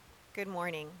Good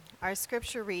morning. Our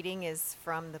scripture reading is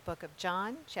from the book of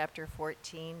John, chapter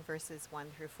 14, verses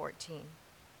 1 through 14.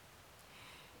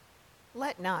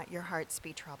 Let not your hearts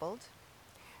be troubled.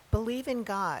 Believe in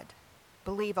God.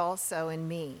 Believe also in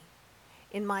me.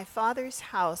 In my Father's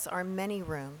house are many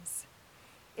rooms.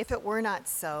 If it were not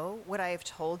so, would I have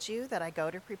told you that I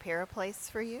go to prepare a place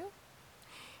for you?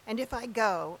 And if I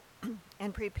go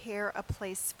and prepare a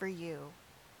place for you,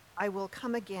 I will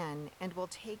come again and will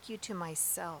take you to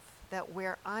myself, that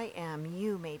where I am,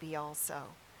 you may be also.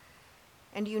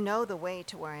 And you know the way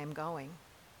to where I am going.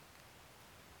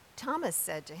 Thomas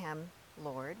said to him,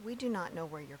 Lord, we do not know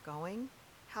where you're going.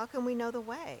 How can we know the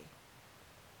way?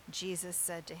 Jesus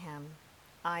said to him,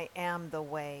 I am the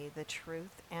way, the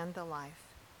truth, and the life.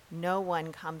 No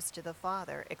one comes to the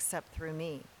Father except through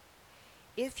me.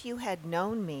 If you had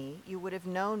known me, you would have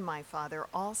known my Father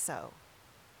also.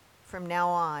 From now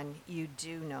on, you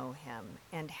do know him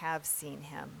and have seen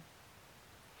him.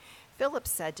 Philip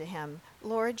said to him,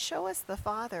 Lord, show us the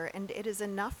Father, and it is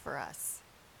enough for us.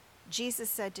 Jesus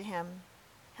said to him,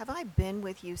 Have I been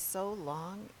with you so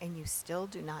long, and you still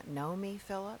do not know me,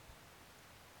 Philip?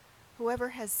 Whoever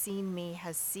has seen me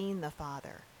has seen the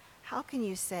Father. How can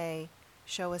you say,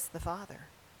 Show us the Father?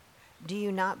 Do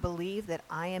you not believe that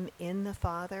I am in the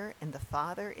Father, and the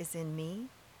Father is in me?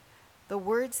 The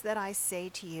words that I say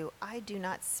to you, I do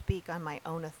not speak on my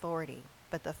own authority,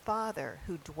 but the Father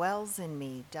who dwells in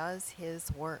me does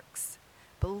his works.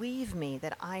 Believe me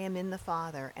that I am in the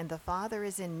Father, and the Father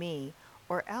is in me,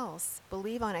 or else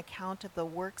believe on account of the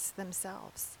works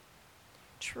themselves.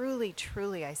 Truly,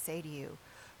 truly, I say to you,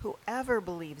 whoever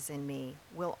believes in me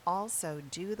will also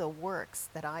do the works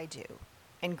that I do,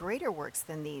 and greater works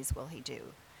than these will he do,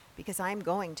 because I am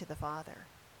going to the Father.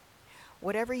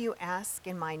 Whatever you ask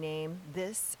in my name,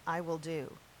 this I will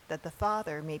do, that the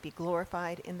Father may be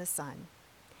glorified in the Son.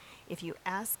 If you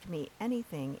ask me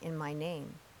anything in my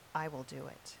name, I will do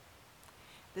it.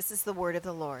 This is the word of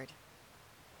the Lord.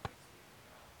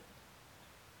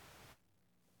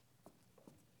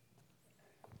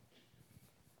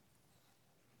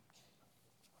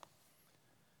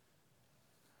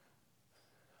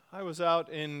 I was out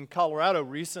in Colorado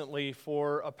recently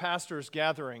for a pastor's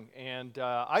gathering, and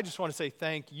I just want to say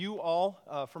thank you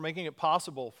all for making it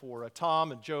possible for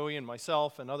Tom and Joey and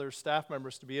myself and other staff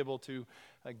members to be able to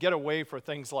get away for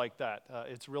things like that.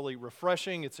 It's really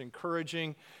refreshing, it's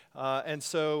encouraging, and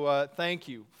so thank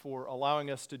you for allowing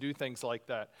us to do things like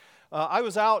that. I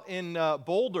was out in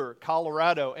Boulder,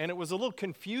 Colorado, and it was a little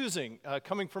confusing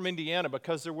coming from Indiana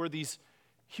because there were these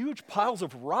huge piles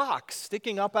of rocks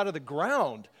sticking up out of the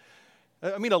ground.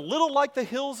 I mean, a little like the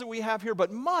hills that we have here,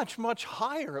 but much, much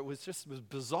higher. It was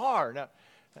bizarre. Now,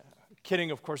 kidding,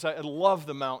 of course, I love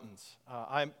the mountains.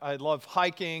 I love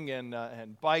hiking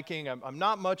and biking. I'm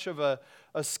not much of a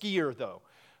skier, though.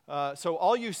 So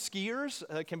all you skiers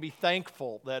can be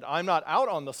thankful that I'm not out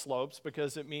on the slopes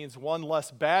because it means one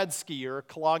less bad skier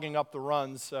clogging up the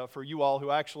runs for you all who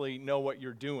actually know what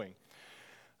you're doing.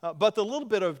 But the little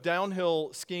bit of downhill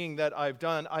skiing that I've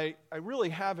done, I really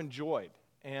have enjoyed.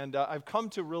 And I've come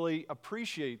to really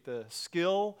appreciate the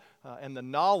skill and the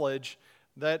knowledge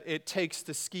that it takes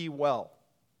to ski well.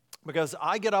 Because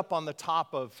I get up on the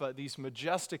top of these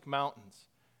majestic mountains,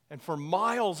 and for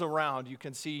miles around you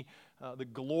can see the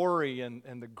glory and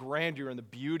the grandeur and the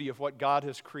beauty of what God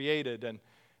has created. And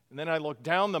then I look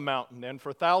down the mountain, and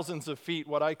for thousands of feet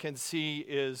what I can see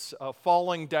is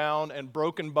falling down and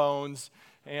broken bones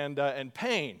and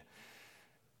pain.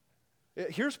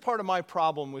 Here's part of my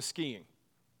problem with skiing.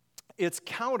 It's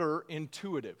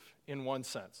counterintuitive in one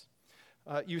sense.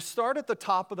 You start at the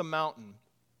top of the mountain,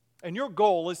 and your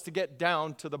goal is to get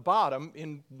down to the bottom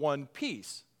in one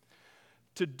piece.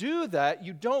 To do that,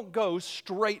 you don't go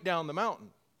straight down the mountain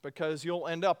because you'll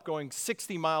end up going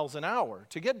 60 miles an hour.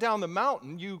 To get down the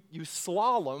mountain, you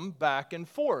slalom back and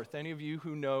forth, any of you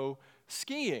who know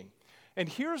skiing. And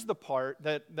here's the part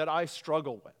that I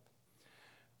struggle with.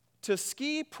 To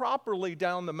ski properly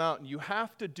down the mountain, you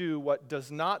have to do what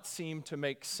does not seem to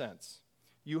make sense.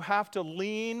 You have to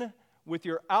lean with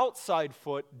your outside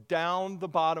foot down the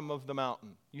bottom of the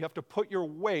mountain. You have to put your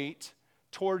weight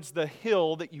towards the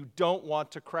hill that you don't want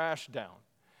to crash down.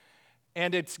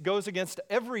 And it goes against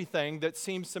everything that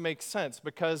seems to make sense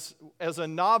because as a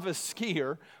novice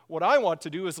skier, what I want to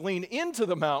do is lean into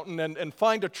the mountain and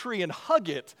find a tree and hug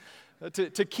it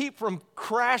to keep from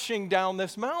crashing down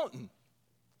this mountain.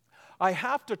 I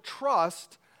have to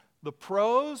trust the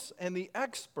pros and the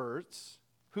experts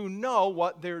who know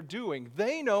what they're doing.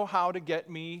 They know how to get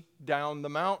me down the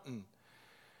mountain.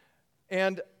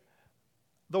 And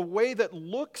the way that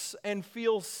looks and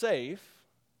feels safe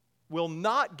will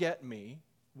not get me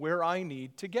where I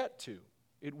need to get to.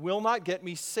 It will not get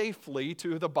me safely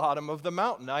to the bottom of the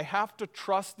mountain. I have to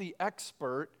trust the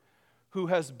expert who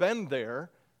has been there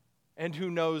and who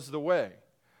knows the way.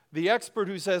 The expert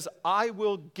who says, I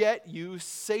will get you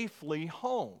safely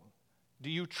home. Do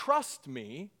you trust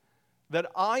me that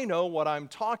I know what I'm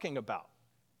talking about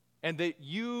and that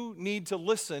you need to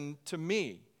listen to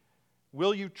me?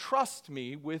 Will you trust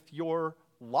me with your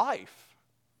life?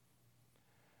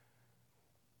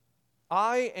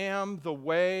 I am the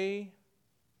way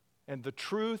and the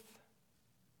truth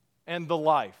and the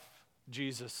life,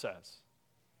 Jesus says.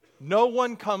 No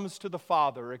one comes to the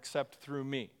Father except through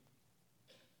me.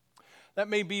 That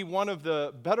may be one of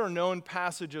the better known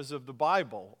passages of the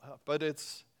Bible, but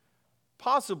it's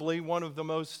possibly one of the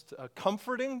most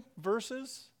comforting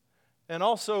verses and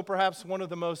also perhaps one of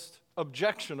the most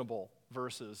objectionable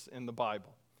verses in the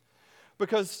Bible.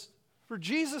 Because for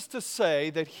Jesus to say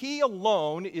that he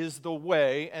alone is the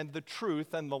way and the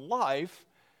truth and the life,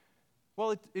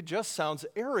 well, it just sounds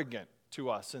arrogant to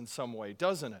us in some way,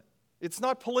 doesn't it? It's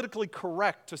not politically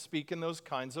correct to speak in those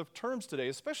kinds of terms today,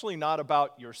 especially not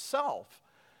about yourself.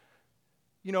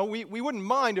 You know, we wouldn't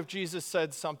mind if Jesus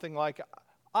said something like,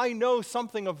 I know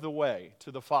something of the way to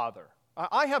the Father.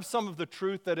 I have some of the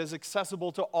truth that is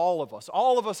accessible to all of us.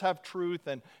 All of us have truth,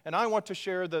 and I want to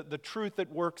share the truth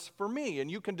that works for me, and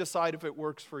you can decide if it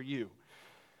works for you.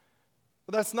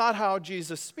 But that's not how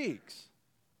Jesus speaks.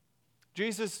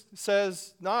 Jesus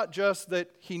says not just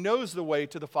that he knows the way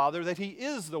to the Father, that he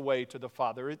is the way to the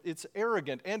Father. It's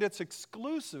arrogant and it's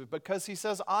exclusive because he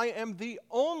says, I am the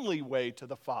only way to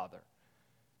the Father.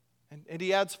 And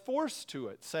he adds force to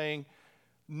it, saying,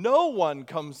 no one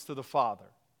comes to the Father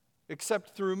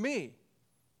except through me.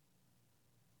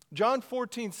 John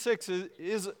 14:6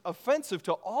 is offensive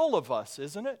to all of us,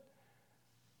 isn't it?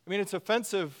 I mean, it's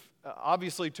offensive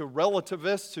obviously to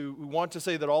relativists who want to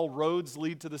say that all roads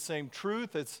lead to the same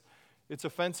truth. It's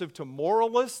offensive to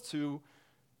moralists who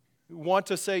want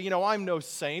to say, you know, I'm no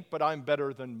saint, but I'm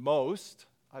better than most.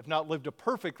 I've not lived a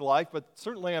perfect life, but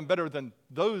certainly I'm better than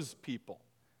those people.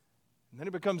 And then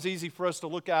it becomes easy for us to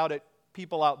look out at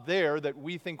people out there that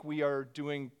we think we are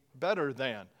doing better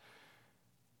than.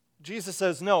 Jesus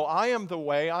says, no, I am the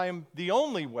way, I am the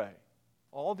only way.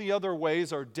 All the other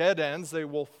ways are dead ends. They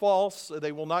will false.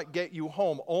 They will not get you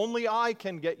home. Only I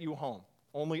can get you home.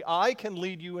 Only I can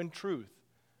lead you in truth.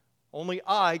 Only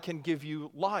I can give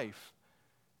you life.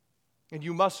 And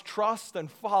you must trust and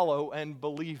follow and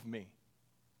believe me.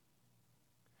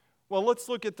 Well, let's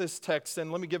look at this text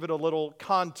and let me give it a little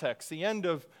context. The end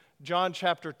of John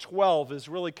chapter 12 is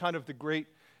really kind of the great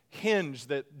hinge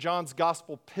that John's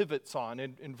gospel pivots on.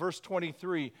 In verse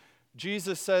 23,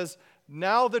 Jesus says,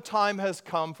 now the time has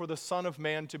come for the Son of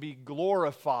Man to be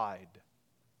glorified.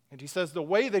 And he says the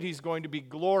way that he's going to be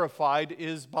glorified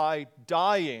is by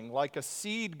dying, like a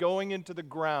seed going into the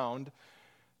ground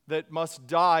that must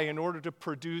die in order to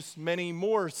produce many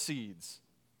more seeds.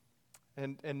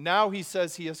 And now he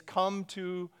says he has come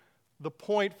to the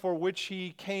point for which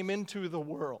he came into the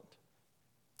world.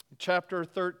 Chapter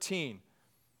 13.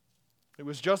 It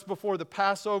was just before the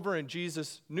Passover, and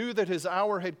Jesus knew that his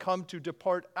hour had come to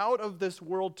depart out of this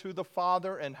world to the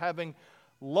Father, and having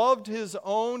loved his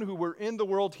own who were in the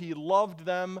world, he loved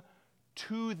them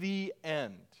to the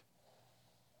end.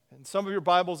 In some of your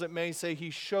Bibles, it may say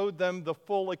he showed them the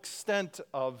full extent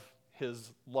of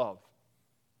his love.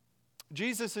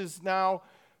 Jesus is now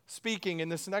speaking in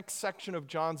this next section of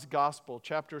John's Gospel,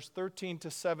 chapters 13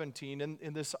 to 17,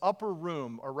 in this upper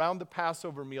room around the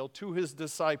Passover meal to his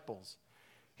disciples.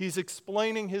 He's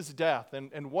explaining his death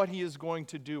and what he is going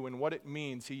to do and what it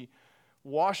means. He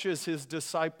washes his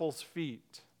disciples'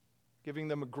 feet, giving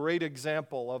them a great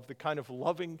example of the kind of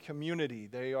loving community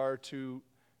they are to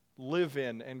live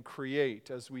in and create,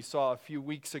 as we saw a few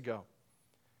weeks ago.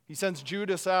 He sends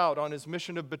Judas out on his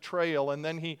mission of betrayal, and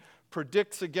then he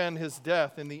predicts again his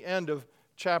death in the end of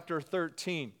chapter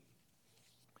 13.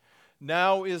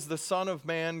 Now is the Son of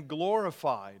Man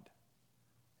glorified,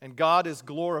 and God is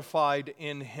glorified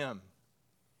in him.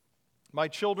 My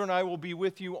children, I will be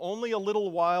with you only a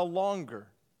little while longer.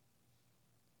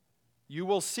 You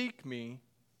will seek me,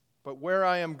 but where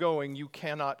I am going, you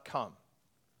cannot come.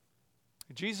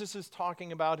 Jesus is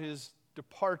talking about his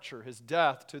departure, his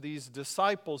death, to these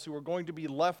disciples who are going to be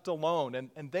left alone,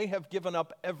 and they have given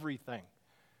up everything,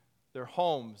 their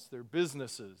homes, their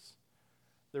businesses,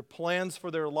 their plans for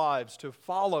their lives to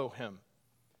follow him.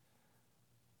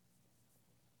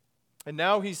 And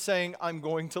now he's saying, I'm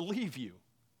going to leave you.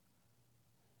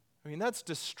 I mean, that's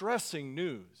distressing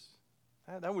news.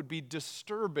 That would be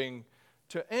disturbing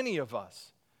to any of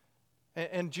us.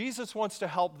 And Jesus wants to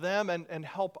help them and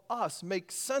help us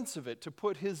make sense of it, to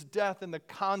put his death in the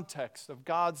context of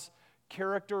God's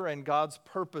character and God's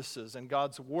purposes and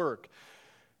God's work.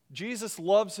 Jesus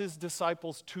loves his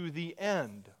disciples to the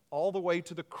end, all the way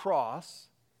to the cross.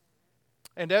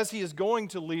 And as he is going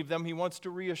to leave them, he wants to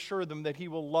reassure them that he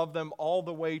will love them all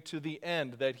the way to the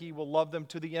end, that he will love them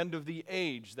to the end of the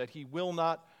age, that he will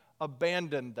not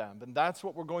abandon them. And that's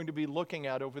what we're going to be looking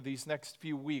at over these next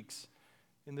few weeks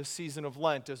in the season of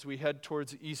Lent as we head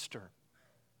towards Easter.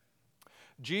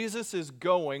 Jesus is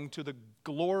going to the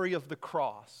glory of the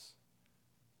cross,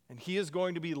 and he is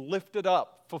going to be lifted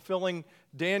up, fulfilling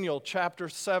Daniel chapter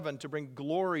 7 to bring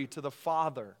glory to the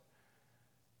Father.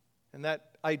 And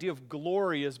that idea of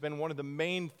glory has been one of the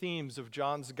main themes of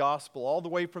John's gospel all the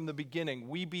way from the beginning.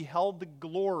 We beheld the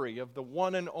glory of the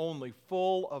one and only,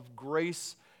 full of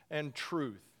grace and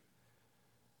truth.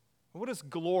 What is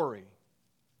glory?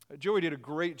 Joey did a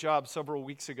great job several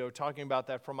weeks ago talking about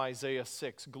that from Isaiah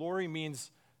 6. Glory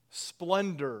means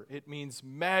splendor. It means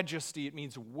majesty. It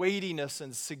means weightiness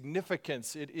and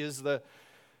significance. It is the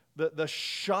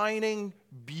shining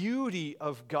beauty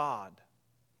of God.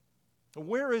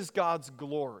 Where is God's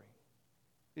glory?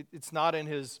 It's not in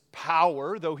his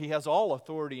power, though he has all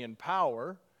authority and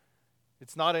power.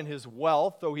 It's not in his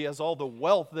wealth, though he has all the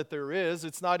wealth that there is.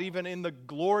 It's not even in the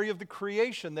glory of the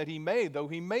creation that he made, though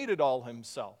he made it all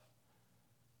himself.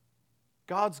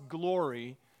 God's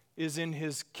glory is in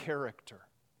his character.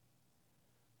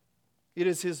 It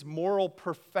is his moral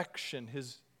perfection,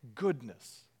 his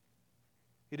goodness.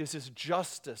 It is his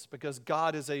justice, because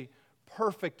God is a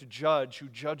perfect judge who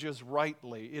judges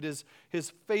rightly. It is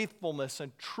his faithfulness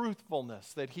and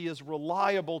truthfulness, that he is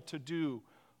reliable to do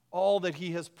all that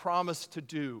he has promised to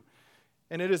do.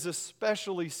 And it is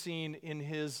especially seen in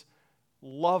his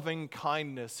loving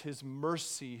kindness, his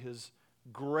mercy, his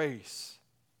grace.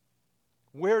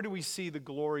 Where do we see the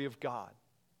glory of God?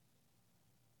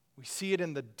 We see it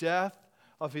in the death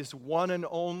of his one and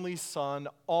only Son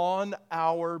on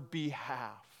our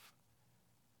behalf.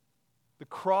 The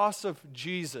cross of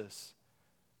Jesus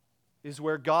is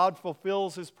where God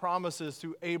fulfills his promises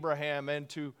to Abraham and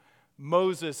to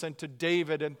Moses and to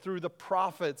David and through the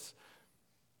prophets.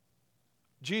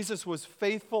 Jesus was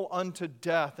faithful unto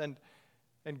death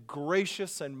and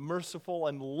gracious and merciful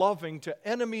and loving to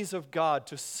enemies of God,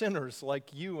 to sinners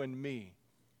like you and me.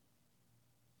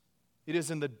 It is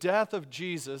in the death of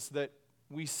Jesus that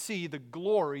we see the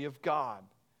glory of God.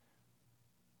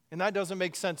 And that doesn't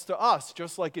make sense to us,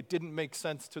 just like it didn't make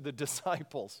sense to the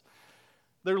disciples.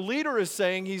 Their leader is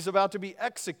saying he's about to be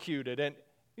executed. And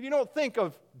you don't think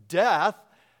of death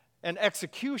and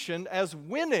execution as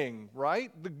winning,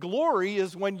 right? The glory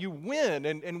is when you win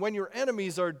and when your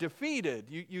enemies are defeated.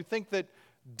 You think that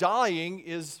dying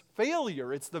is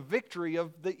failure. It's the victory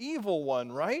of the evil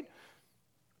one, right?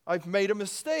 I've made a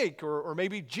mistake, or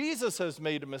maybe Jesus has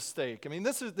made a mistake. I mean,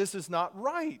 this is not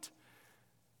right.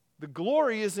 The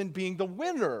glory is in being the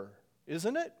winner,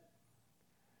 isn't it?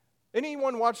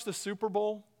 Anyone watch the Super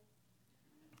Bowl?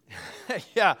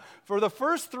 Yeah, for the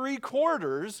first 3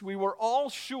 quarters, we were all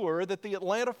sure that the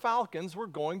Atlanta Falcons were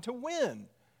going to win.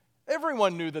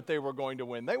 Everyone knew that they were going to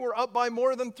win. They were up by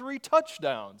more than 3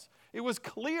 touchdowns. It was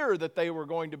clear that they were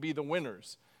going to be the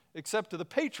winners, except to the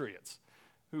Patriots,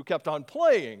 who kept on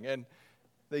playing. And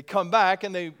they come back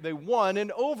and they won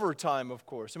in overtime, of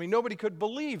course. I mean, nobody could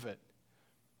believe it.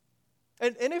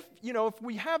 And if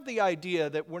we have the idea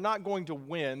that we're not going to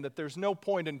win, that there's no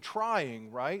point in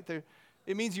trying, right?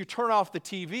 It means you turn off the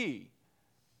TV,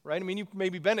 right? I mean, you've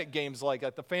maybe been at games like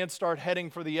that. The fans start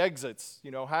heading for the exits,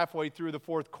 halfway through the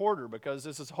 4th quarter, because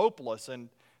this is hopeless and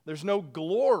there's no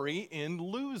glory in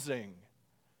losing.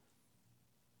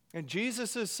 And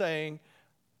Jesus is saying,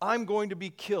 I'm going to be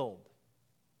killed.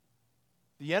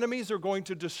 The enemies are going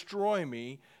to destroy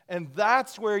me, and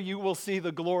that's where you will see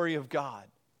the glory of God.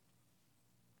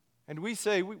 And we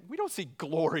say, we don't see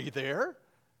glory there.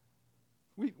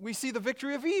 We see the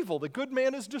victory of evil. The good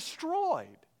man is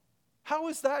destroyed. How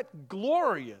is that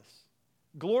glorious?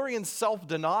 Glory in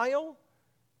self-denial?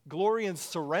 Glory in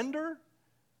surrender?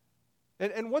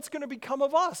 And what's going to become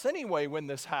of us anyway when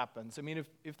this happens? I mean,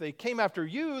 if they came after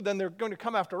you, then they're going to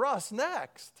come after us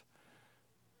next.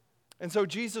 And so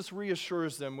Jesus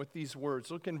reassures them with these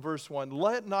words. Look in verse 1.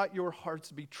 Let not your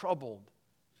hearts be troubled.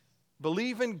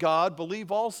 Believe in God,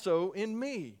 believe also in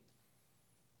me.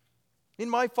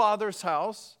 In my Father's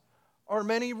house are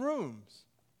many rooms,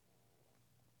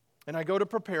 and I go to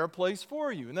prepare a place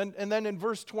for you. And then in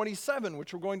verse 27,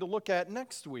 which we're going to look at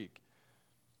next week,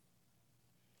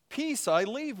 peace I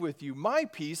leave with you, my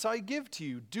peace I give to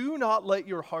you. Do not let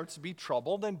your hearts be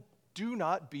troubled, and Do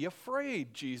not be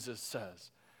afraid, Jesus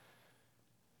says.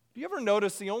 Do you ever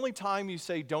notice the only time you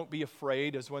say don't be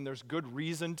afraid is when there's good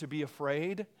reason to be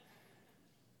afraid?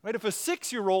 Right? If a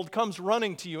 6-year-old comes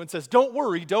running to you and says, don't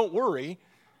worry,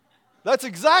 that's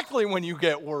exactly when you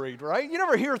get worried, right? You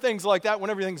never hear things like that when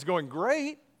everything's going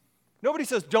great. Nobody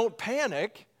says don't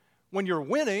panic when you're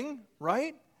winning,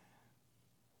 right?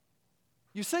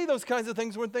 You say those kinds of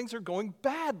things when things are going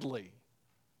badly.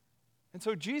 And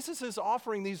so Jesus is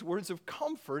offering these words of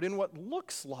comfort in what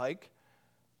looks like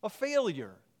a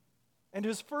failure. And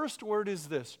his first word is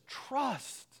this: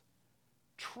 trust.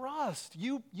 Trust.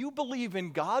 You believe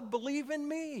in God, believe in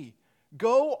me.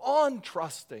 Go on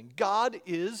trusting. God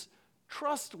is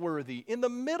trustworthy in the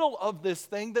middle of this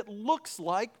thing that looks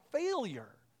like failure.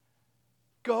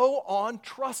 Go on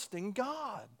trusting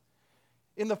God.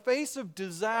 In the face of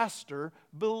disaster,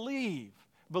 believe.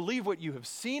 Believe what you have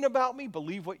seen about me.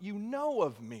 Believe what you know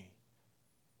of me.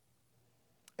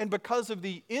 And because of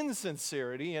the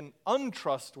insincerity and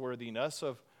untrustworthiness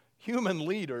of human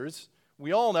leaders,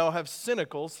 we all now have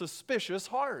cynical, suspicious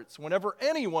hearts whenever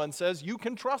anyone says, you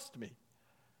can trust me.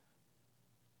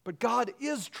 But God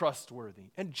is trustworthy,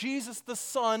 and Jesus the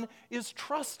Son is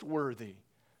trustworthy.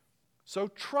 So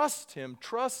trust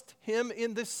Him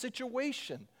in this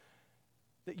situation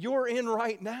that you're in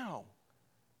right now.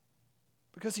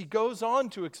 Because He goes on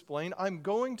to explain, I'm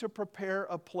going to prepare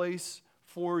a place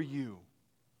for you.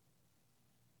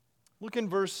 Look in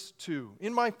verse 2.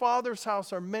 In my Father's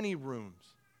house are many rooms.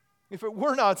 If it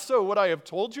were not so, would I have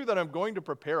told you that I'm going to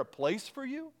prepare a place for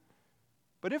you?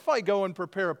 But if I go and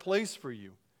prepare a place for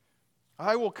you,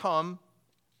 I will come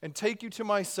and take you to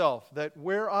myself, that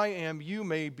where I am, you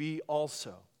may be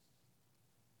also.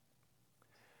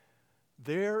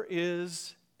 There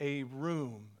is a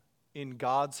room in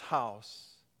God's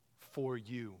house for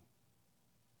you.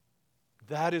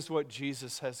 That is what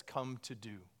Jesus has come to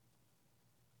do.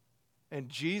 And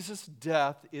Jesus'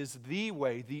 death is the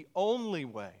way, the only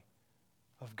way,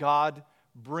 of God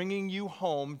bringing you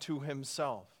home to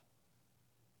Himself.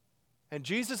 And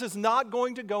Jesus is not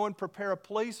going to go and prepare a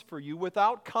place for you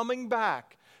without coming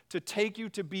back to take you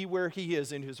to be where He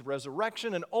is in His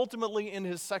resurrection and ultimately in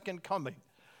His second coming.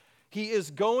 He is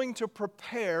going to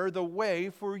prepare the way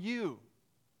for you.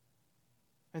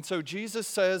 And so Jesus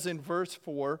says in verse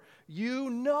 4, you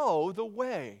know the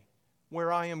way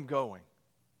where I am going.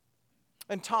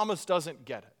 And Thomas doesn't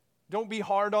get it. Don't be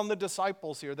hard on the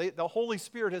disciples here. The Holy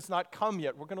Spirit has not come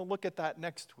yet. We're going to look at that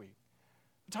next week.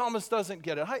 Thomas doesn't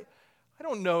get it. I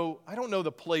don't know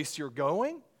the place you're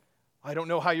going. I don't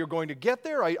know how you're going to get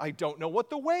there. I don't know what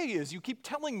the way is. You keep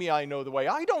telling me I know the way.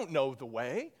 I don't know the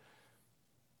way.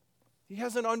 He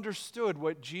hasn't understood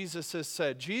what Jesus has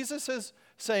said. Jesus is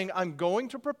saying, I'm going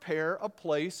to prepare a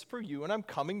place for you, and I'm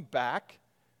coming back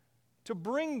to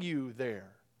bring you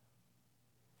there.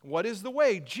 What is the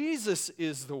way? Jesus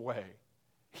is the way.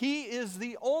 He is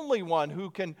the only one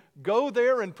who can go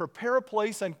there and prepare a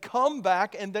place and come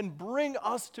back and then bring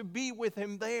us to be with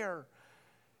Him there.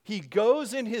 He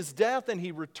goes in His death and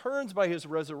He returns by His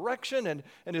resurrection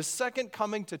and His second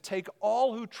coming to take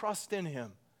all who trust in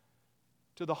Him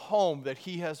to the home that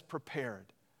He has prepared.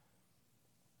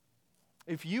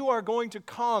 If you are going to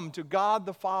come to God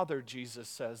the Father, Jesus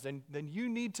says, then you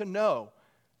need to know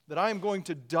that I am going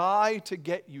to die to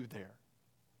get you there.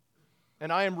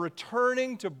 And I am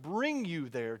returning to bring you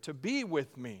there, to be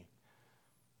with me.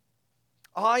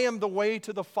 I am the way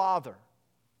to the Father.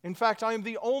 In fact, I am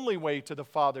the only way to the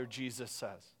Father, Jesus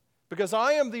says. Because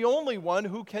I am the only one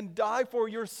who can die for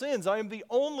your sins. I am the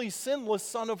only sinless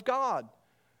Son of God.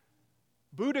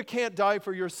 Buddha can't die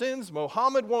for your sins.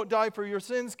 Muhammad won't die for your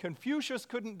sins. Confucius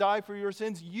couldn't die for your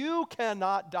sins. You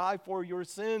cannot die for your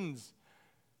sins.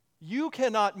 You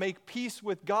cannot make peace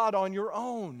with God on your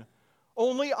own.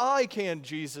 Only I can,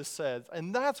 Jesus says.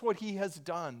 And that's what He has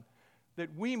done,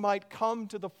 that we might come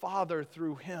to the Father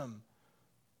through Him.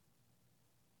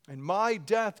 And my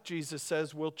death, Jesus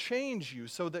says, will change you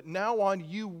so that now on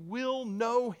you will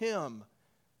know Him,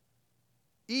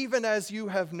 even as you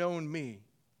have known me.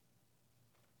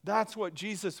 That's what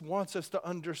Jesus wants us to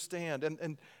understand.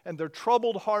 And their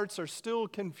troubled hearts are still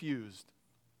confused.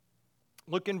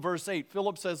 Look in verse 8.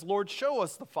 Philip says, Lord, show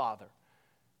us the Father,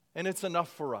 and it's enough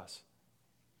for us.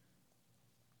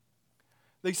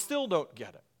 They still don't get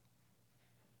it.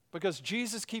 Because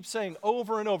Jesus keeps saying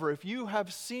over and over, if you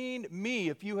have seen me,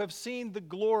 if you have seen the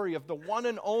glory of the one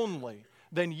and only,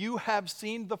 then you have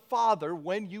seen the Father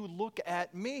when you look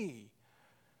at me.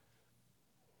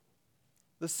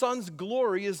 The Son's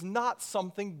glory is not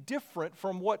something different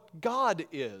from what God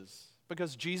is,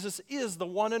 because Jesus is the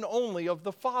one and only of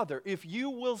the Father. If you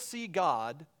will see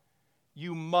God,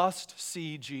 you must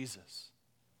see Jesus.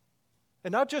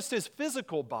 And not just his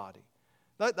physical body.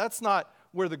 That's not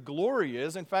where the glory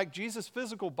is. In fact, Jesus'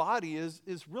 physical body is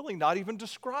really not even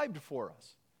described for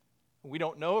us. We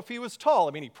don't know if he was tall.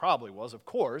 I mean, he probably was, of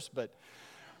course, but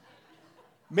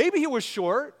maybe he was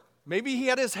short. Maybe he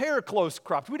had his hair close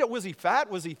cropped. Was he fat?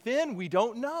 Was he thin? We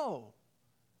don't know.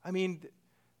 I mean,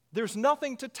 there's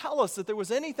nothing to tell us that there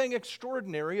was anything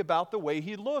extraordinary about the way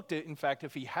he looked. In fact,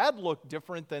 if he had looked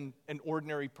different than an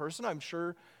ordinary person, I'm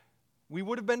sure we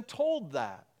would have been told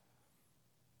that.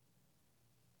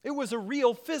 It was a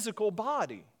real physical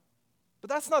body. But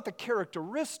that's not the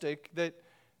characteristic that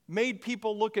made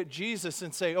people look at Jesus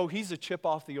and say, oh, he's a chip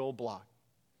off the old block.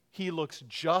 He looks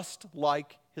just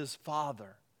like his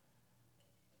Father.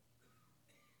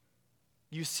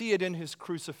 You see it in his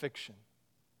crucifixion.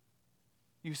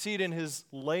 You see it in his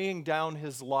laying down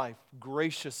his life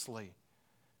graciously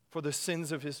for the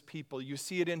sins of his people. You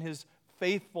see it in his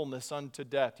faithfulness unto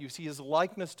death. You see his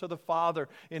likeness to the Father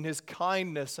in his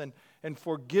kindness and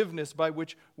forgiveness by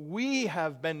which we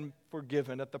have been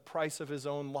forgiven at the price of his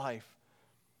own life.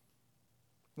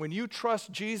 When you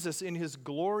trust Jesus in his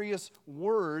glorious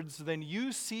words, then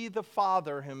you see the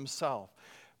Father himself.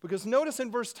 Because notice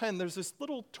in verse 10, there's this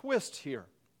little twist here.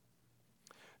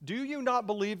 Do you not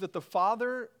believe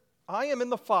that I am in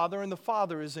the Father, and the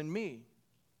Father is in me?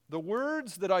 The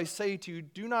words that I say to you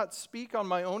do not speak on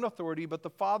my own authority, but the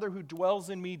Father who dwells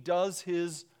in me does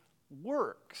his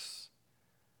works.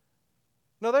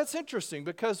 Now that's interesting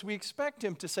because we expect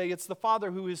him to say it's the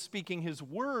Father who is speaking his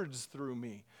words through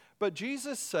me. But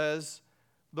Jesus says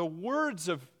the words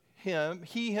of him,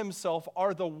 he himself,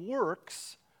 are the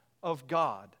works of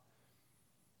God.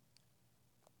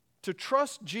 To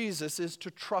trust Jesus is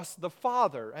to trust the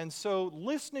Father. And so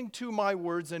listening to my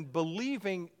words and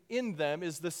believing in them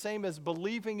is the same as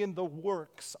believing in the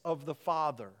works of the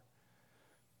Father.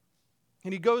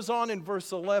 And he goes on in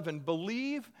verse 11,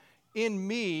 believe in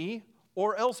me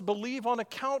or else believe on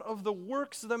account of the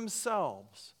works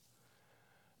themselves.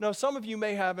 Now, some of you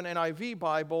may have an NIV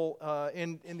Bible.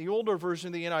 In the older version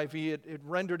of the NIV, it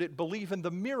rendered it believe in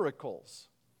the miracles.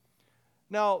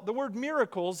 Now, the word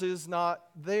miracles is not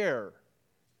there.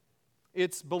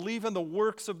 It's believe in the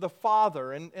works of the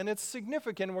Father. And it's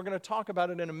significant, and we're going to talk about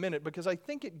it in a minute, because I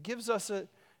think it gives us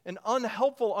an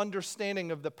unhelpful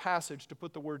understanding of the passage to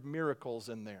put the word miracles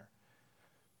in there.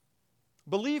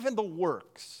 Believe in the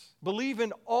works. Believe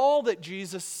in all that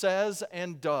Jesus says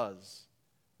and does.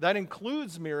 That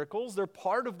includes miracles. They're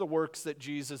part of the works that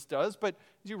Jesus does. But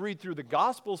as you read through the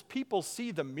Gospels, people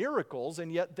see the miracles,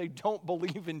 and yet they don't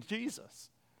believe in Jesus.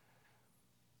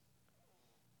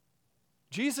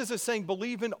 Jesus is saying,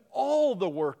 believe in all the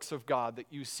works of God that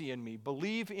you see in me.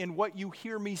 Believe in what you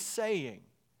hear me saying.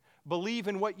 Believe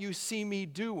in what you see me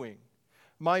doing.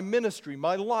 My ministry,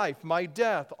 my life, my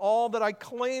death, all that I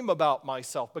claim about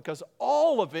myself, because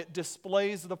all of it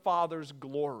displays the Father's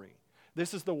glory.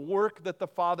 This is the work that the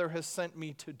Father has sent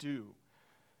me to do.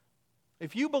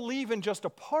 If you believe in just a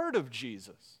part of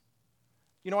Jesus,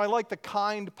 I like the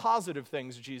kind, positive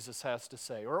things Jesus has to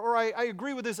say, or I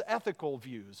agree with his ethical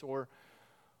views, or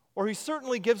he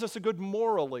certainly gives us a good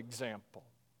moral example.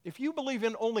 If you believe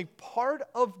in only part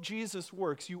of Jesus'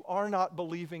 works, you are not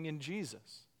believing in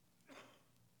Jesus.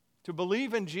 To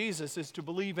believe in Jesus is to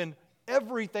believe in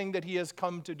everything that he has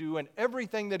come to do and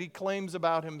everything that he claims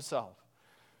about himself.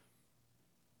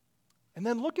 And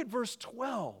then look at verse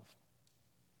 12.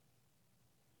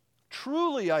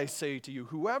 Truly I say to you,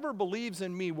 whoever believes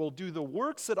in me will do the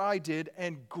works that I did,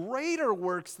 and greater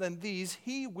works than these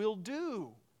he will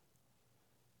do.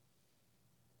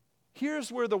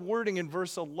 Here's where the wording in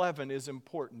verse 11 is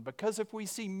important, because if we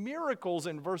see miracles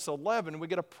in verse 11, we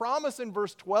get a promise in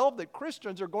verse 12 that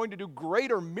Christians are going to do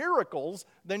greater miracles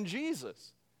than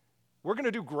Jesus. How do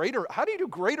you do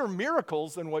greater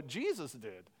miracles than what Jesus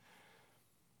did?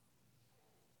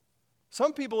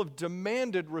 Some people have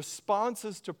demanded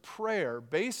responses to prayer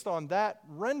based on that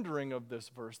rendering of this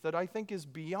verse that I think is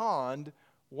beyond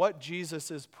what Jesus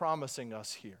is promising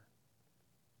us here,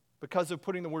 because of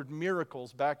putting the word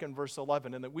miracles back in verse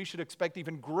 11, and that we should expect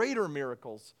even greater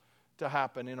miracles to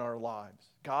happen in our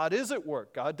lives. God is at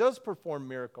work. God does perform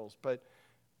miracles, but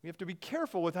we have to be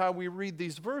careful with how we read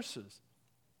these verses.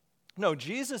 No,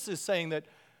 Jesus is saying that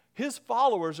his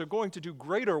followers are going to do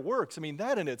greater works. I mean,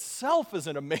 that in itself is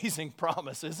an amazing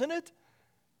promise, isn't it?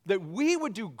 That we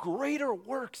would do greater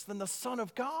works than the Son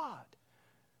of God.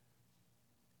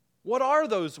 What are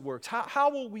those works? How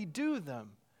will we do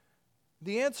them?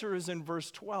 The answer is in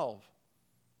verse 12.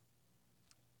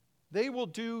 You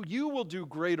will do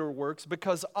greater works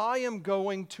because I am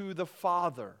going to the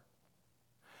Father.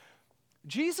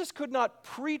 Jesus could not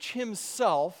preach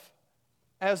himself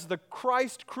as the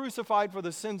Christ crucified for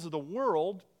the sins of the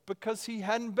world because he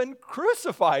hadn't been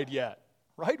crucified yet,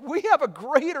 right? We have a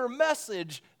greater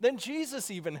message than Jesus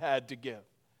even had to give.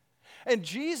 And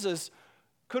Jesus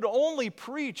could only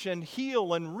preach and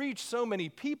heal and reach so many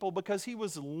people because he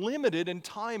was limited in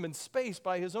time and space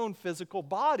by his own physical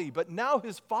body. But now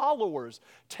his followers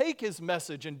take his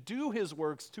message and do his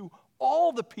works to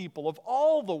all the people of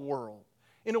all the world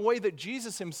in a way that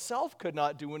Jesus himself could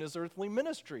not do in his earthly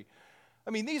ministry. I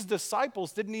mean, these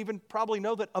disciples didn't even probably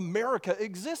know that America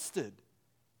existed.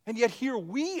 And yet here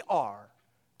we are,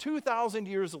 2,000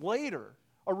 years later,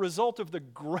 a result of the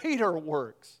greater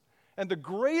works and the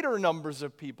greater numbers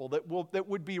of people that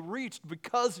would be reached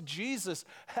because Jesus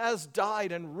has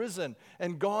died and risen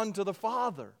and gone to the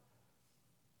Father.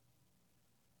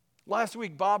 Last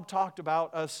week, Bob talked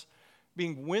about us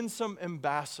being winsome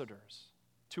ambassadors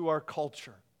to our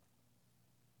culture.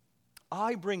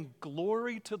 I bring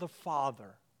glory to the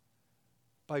Father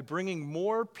by bringing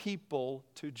more people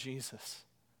to Jesus.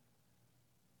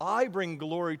 I bring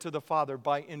glory to the Father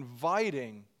by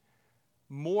inviting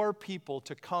more people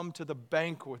to come to the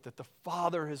banquet that the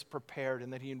Father has prepared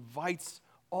and that he invites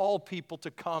all people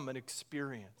to come and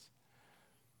experience.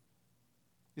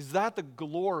 Is that the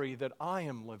glory that I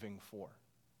am living for?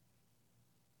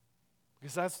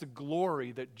 Because that's the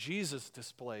glory that Jesus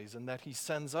displays and that he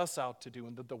sends us out to do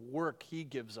and the work he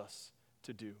gives us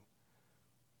to do.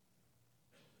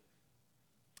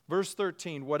 Verse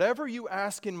 13, whatever you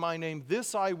ask in my name,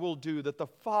 this I will do, that the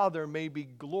Father may be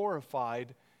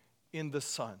glorified in the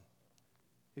Son.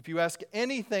 If you ask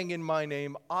anything in my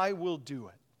name, I will do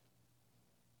it.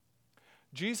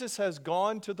 Jesus has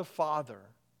gone to the Father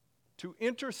to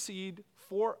intercede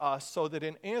for us so that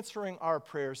in answering our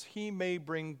prayers, he may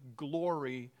bring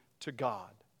glory to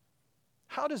God.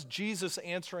 How does Jesus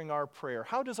answering our prayer,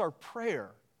 how does our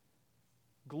prayer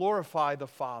glorify the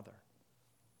Father?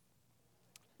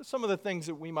 Some of the things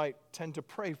that we might tend to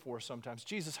pray for sometimes.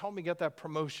 Jesus, help me get that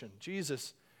promotion.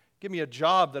 Jesus, give me a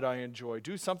job that I enjoy.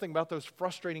 Do something about those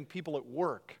frustrating people at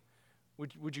work.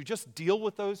 Would you just deal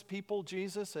with those people,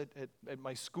 Jesus, at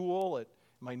my school, at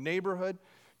my neighborhood?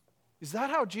 Is that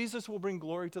how Jesus will bring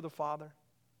glory to the Father?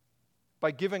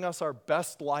 By giving us our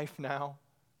best life now?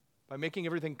 By making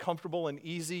everything comfortable and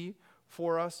easy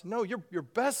for us? No, your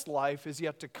best life is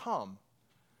yet to come.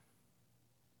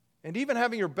 And even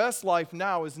having your best life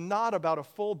now is not about a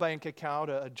full bank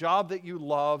account, a job that you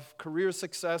love, career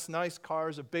success, nice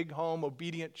cars, a big home,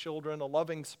 obedient children, a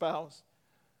loving spouse.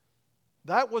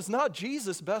 That was not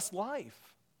Jesus' best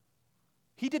life.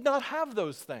 He did not have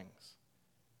those things.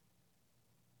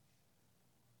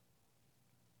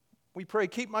 We pray,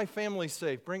 keep my family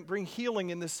safe, bring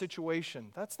healing in this situation.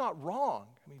 That's not wrong.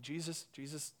 I mean, Jesus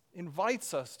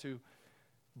invites us to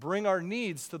bring our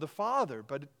needs to the Father.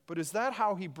 But is that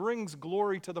how he brings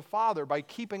glory to the Father? By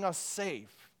keeping us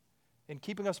safe and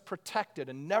keeping us protected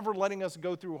and never letting us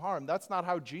go through harm. That's not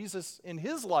how Jesus in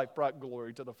his life brought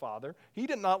glory to the Father. He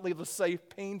did not live a safe,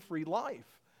 pain-free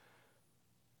life.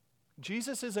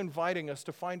 Jesus is inviting us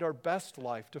to find our best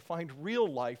life, to find real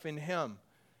life in him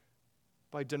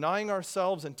by denying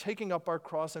ourselves and taking up our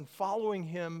cross and following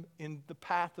him in the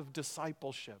path of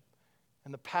discipleship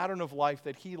and the pattern of life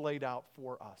that he laid out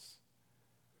for us.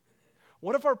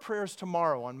 What if our prayers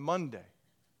tomorrow on Monday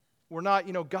were not,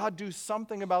 God, do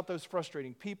something about those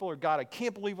frustrating people, or God, I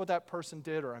can't believe what that person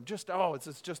did, or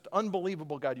it's just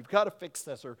unbelievable, God, you've got to fix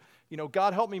this, or,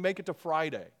 God, help me make it to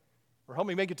Friday, or help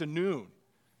me make it to noon,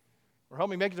 or help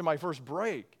me make it to my first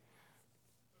break.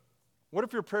 What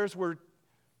if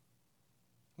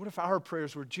our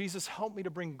prayers were, Jesus, help me to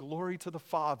bring glory to the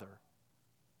Father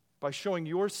by showing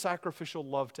your sacrificial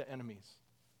love to enemies?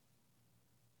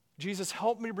 Jesus,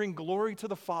 help me bring glory to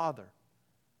the Father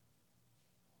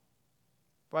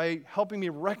by helping me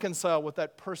reconcile with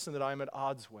that person that I'm at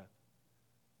odds with.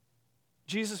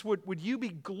 Jesus, would you be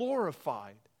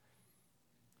glorified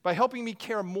by helping me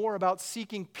care more about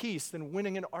seeking peace than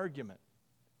winning an argument?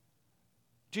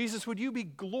 Jesus, would you be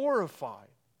glorified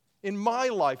in my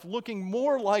life, looking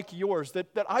more like yours, that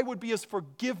I would be as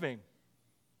forgiving,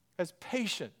 as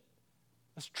patient,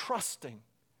 as trusting,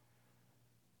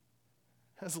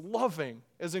 as loving,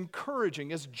 as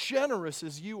encouraging, as generous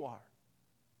as you are?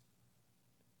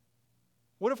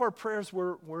 What if our prayers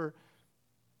were,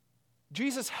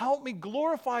 Jesus, help me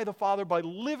glorify the Father by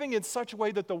living in such a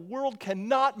way that the world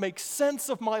cannot make sense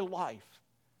of my life,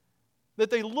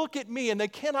 that they look at me and they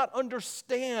cannot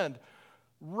understand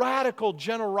radical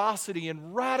generosity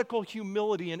and radical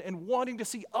humility and wanting to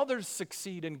see others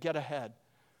succeed and get ahead.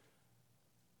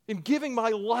 In giving my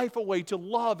life away to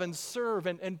love and serve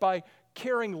and by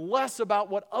caring less about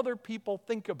what other people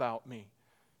think about me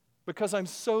because I'm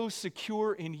so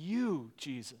secure in you,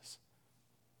 Jesus.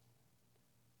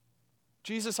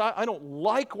 Jesus, I don't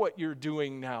like what you're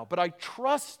doing now, but I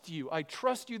trust you. I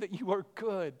trust you that you are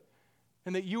good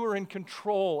and that you are in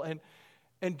control.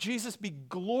 And Jesus, be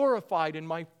glorified in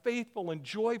my faithful and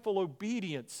joyful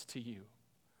obedience to you.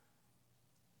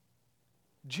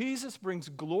 Jesus brings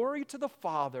glory to the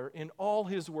Father in all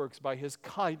his works by his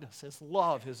kindness, his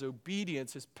love, his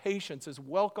obedience, his patience, his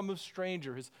welcome of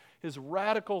strangers, his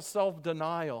radical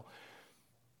self-denial.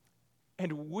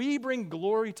 And we bring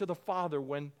glory to the Father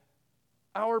when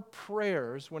our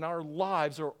prayers, when our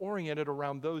lives are oriented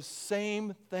around those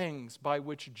same things by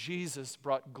which Jesus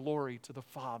brought glory to the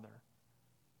Father.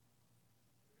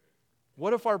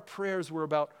 What if our prayers were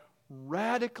about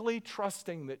radically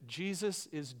trusting that Jesus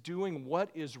is doing what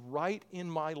is right in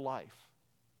my life,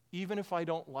 even if I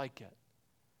don't like it,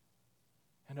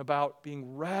 and about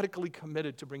being radically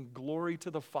committed to bring glory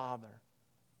to the Father?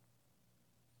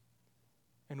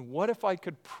 And what if I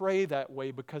could pray that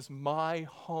way because my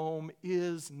home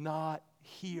is not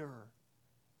here?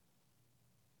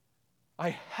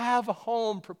 I have a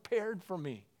home prepared for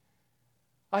me.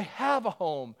 I have a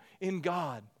home in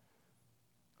God.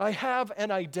 I have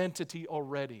an identity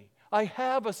already. I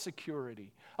have a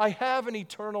security. I have an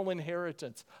eternal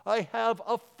inheritance. I have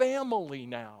a family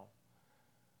now.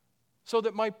 So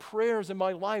that my prayers in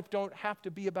my life don't have to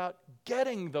be about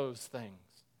getting those things.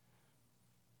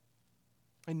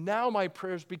 And now my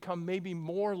prayers become maybe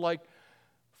more like,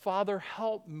 Father,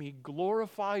 help me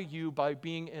glorify you by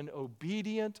being an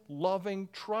obedient, loving,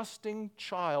 trusting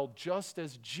child, just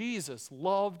as Jesus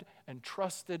loved and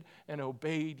trusted and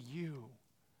obeyed you.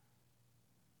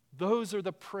 Those are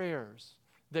the prayers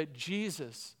that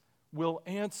Jesus will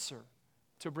answer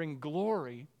to bring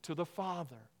glory to the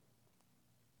Father.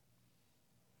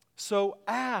 So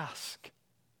ask,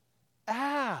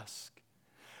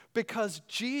 because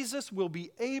Jesus will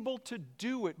be able to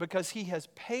do it because he has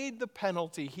paid the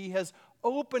penalty. He has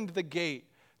opened the gate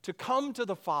to come to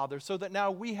the Father so that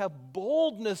now we have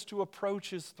boldness to approach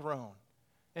his throne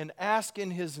and ask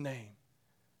in his name.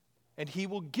 And he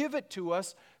will give it to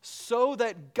us so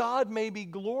that God may be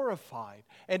glorified.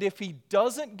 And if he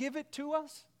doesn't give it to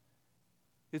us,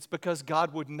 it's because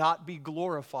God would not be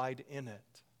glorified in it.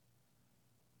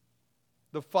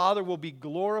 The Father will be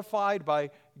glorified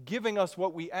by giving us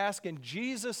what we ask in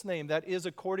Jesus' name, that is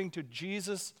according to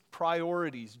Jesus'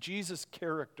 priorities, Jesus'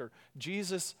 character,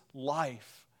 Jesus'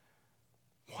 life.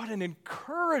 What an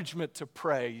encouragement to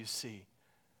pray, you see.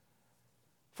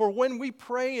 For when we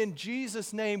pray in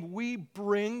Jesus' name, we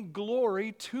bring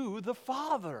glory to the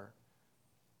Father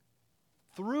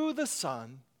through the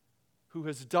Son who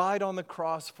has died on the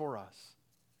cross for us.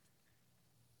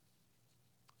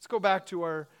 Let's go back to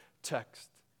our text.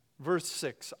 Verse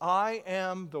 6, I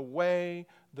am the way,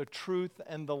 the truth,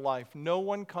 and the life. No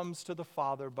one comes to the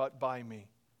Father but by me.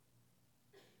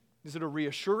 Is it a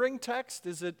reassuring text?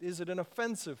 Is it an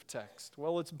offensive text?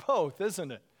 Well, it's both,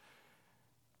 isn't it?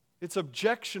 It's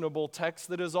objectionable text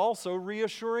that is also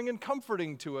reassuring and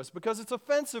comforting to us because it's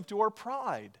offensive to our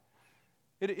pride.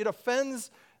 It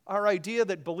offends our idea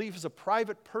that belief is a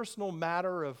private, personal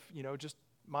matter of, just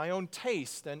my own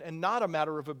taste and not a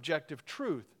matter of objective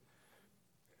truth.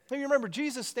 Now, you remember,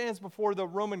 Jesus stands before the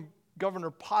Roman governor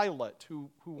Pilate who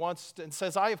wants to, and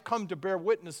says, I have come to bear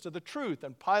witness to the truth.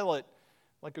 And Pilate,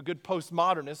 like a good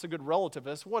postmodernist, a good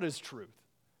relativist, what is truth?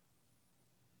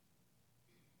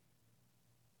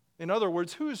 In other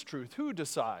words, whose truth? Who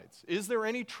decides? Is there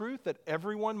any truth that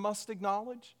everyone must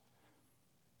acknowledge?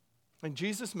 And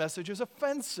Jesus' message is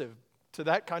offensive to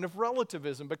that kind of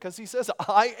relativism because he says,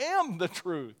 I am the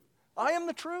truth. I am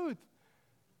the truth.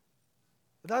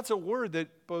 That's a word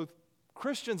that both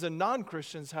Christians and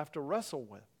non-Christians have to wrestle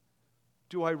with.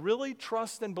 Do I really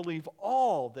trust and believe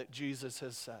all that Jesus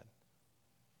has said?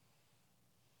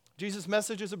 Jesus'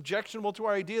 message is objectionable to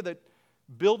our idea that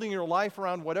building your life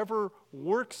around whatever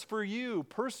works for you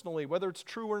personally, whether it's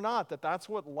true or not, that's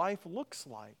what life looks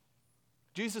like.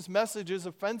 Jesus' message is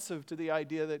offensive to the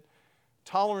idea that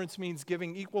tolerance means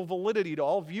giving equal validity to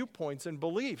all viewpoints and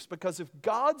beliefs, because if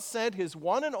God sent his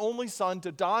one and only Son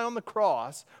to die on the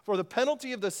cross for the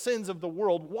penalty of the sins of the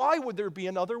world, why would there be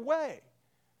another way?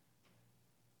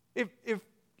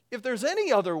 If there's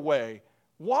any other way,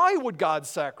 why would God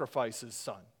sacrifice his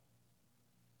Son?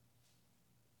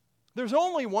 There's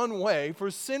only one way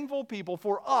for sinful people,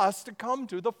 for us to come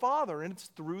to the Father, and it's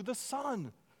through the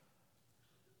Son.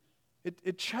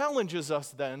 It challenges us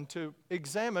then to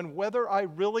examine whether I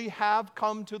really have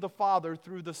come to the Father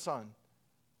through the Son,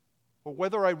 or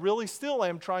whether I really still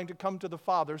am trying to come to the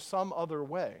Father some other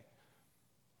way.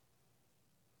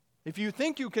 If you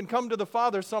think you can come to the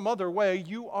Father some other way,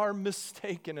 you are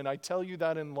mistaken, and I tell you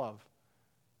that in love.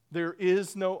 There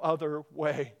is no other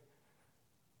way.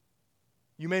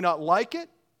 You may not like it.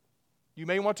 You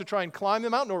may want to try and climb the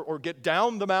mountain or get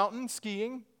down the mountain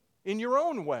skiing in your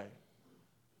own way.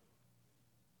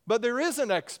 But there is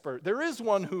an expert. There is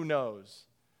one who knows.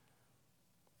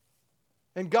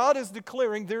 And God is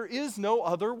declaring there is no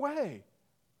other way.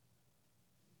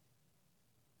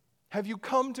 Have you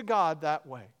come to God that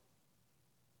way?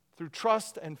 Through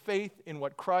trust and faith in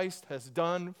what Christ has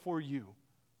done for you.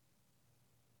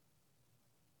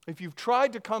 If you've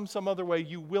tried to come some other way,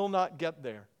 you will not get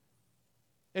there.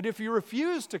 And if you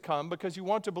refuse to come because you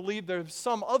want to believe there's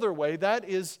some other way, that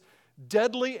is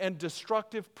deadly and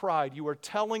destructive pride. You are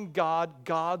telling God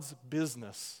God's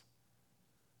business.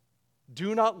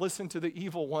 Do not listen to the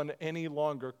evil one any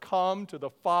longer. Come to the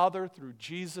Father through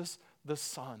Jesus the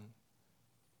Son.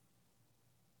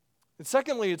 And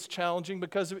secondly, it's challenging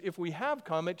because if we have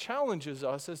come, it challenges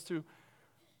us as to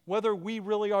whether we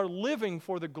really are living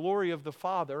for the glory of the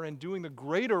Father and doing the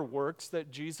greater works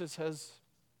that Jesus has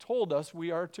told us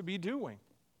we are to be doing.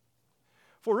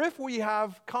 For if we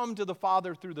have come to the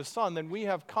Father through the Son, then we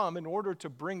have come in order to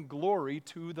bring glory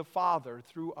to the Father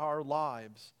through our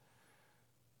lives.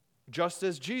 Just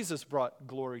as Jesus brought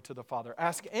glory to the Father.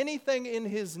 Ask anything in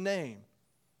His name,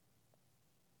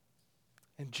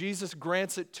 and Jesus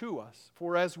grants it to us.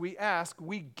 For as we ask,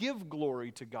 we give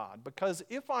glory to God. Because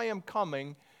if I am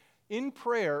coming in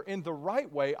prayer in the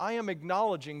right way, I am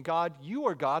acknowledging, God, you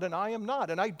are God and I am not.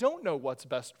 And I don't know what's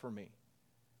best for me.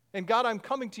 And God, I'm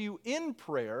coming to you in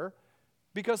prayer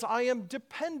because I am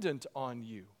dependent on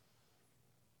you.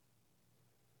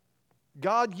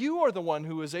 God, you are the one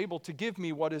who is able to give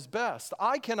me what is best.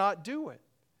 I cannot do it.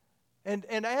 And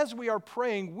as we are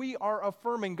praying, we are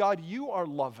affirming, God, you are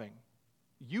loving.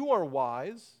 You are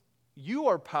wise. You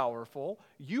are powerful.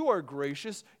 You are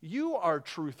gracious. You are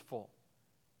truthful.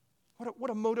 What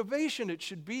a motivation it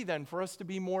should be then for us to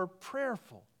be more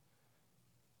prayerful.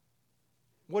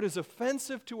 What is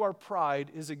offensive to our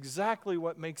pride is exactly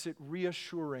what makes it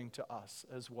reassuring to us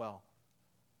as well.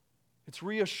 It's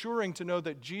reassuring to know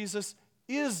that Jesus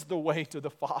is the way to the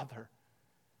Father,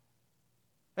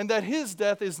 and that His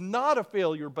death is not a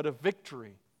failure but a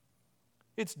victory.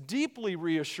 It's deeply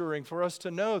reassuring for us to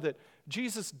know that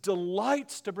Jesus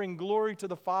delights to bring glory to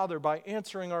the Father by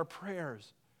answering our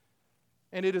prayers.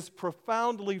 And it is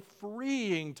profoundly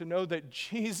freeing to know that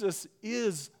Jesus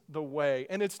is the way.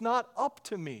 And it's not up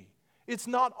to me. It's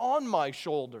not on my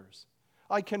shoulders.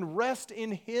 I can rest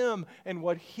in Him and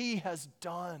what He has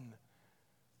done.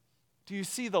 Do you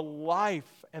see the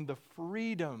life and the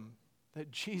freedom that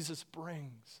Jesus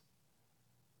brings?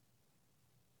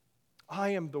 I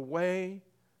am the way,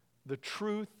 the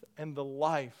truth, and the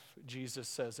life, Jesus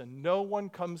says, and no one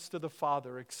comes to the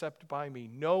Father except by me.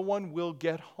 No one will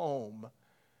get home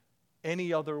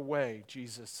any other way,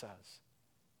 Jesus says.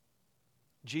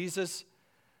 Jesus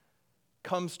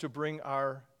comes to bring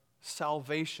our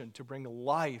salvation, to bring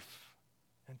life,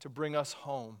 and to bring us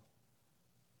home.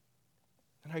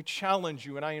 And I challenge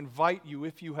you and I invite you,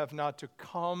 if you have not, to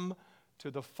come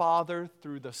to the Father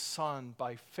through the Son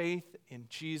by faith in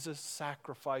Jesus'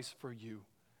 sacrifice for you.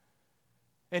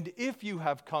 And if you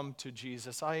have come to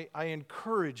Jesus, I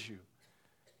encourage you,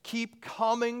 keep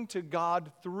coming to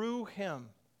God through Him,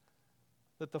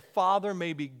 that the Father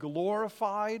may be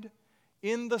glorified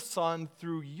in the Son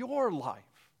through your life,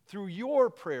 through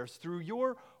your prayers, through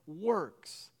your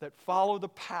works that follow the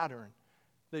pattern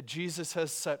that Jesus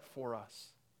has set for us.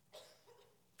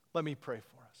 Let me pray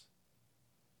for us.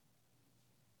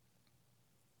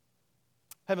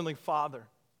 Heavenly Father,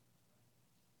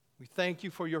 we thank you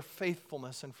for your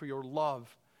faithfulness and for your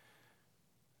love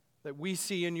that we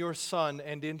see in your Son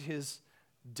and in His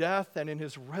death and in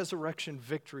His resurrection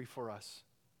victory for us.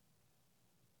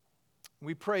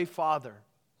 We pray, Father,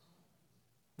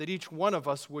 that each one of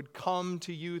us would come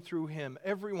to you through Him.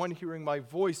 Everyone hearing my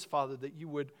voice, Father, that you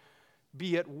would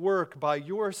be at work by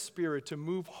your Spirit to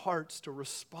move hearts to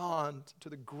respond to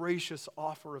the gracious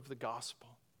offer of the gospel.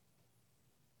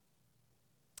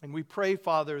 And we pray,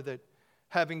 Father, that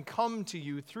having come to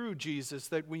you through Jesus,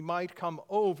 that we might come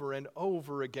over and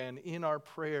over again in our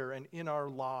prayer and in our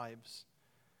lives,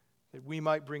 that we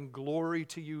might bring glory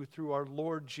to you through our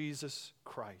Lord Jesus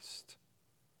Christ.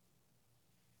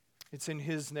 It's in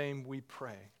His name we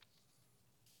pray.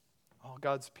 All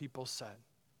God's people said,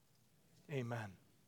 amen.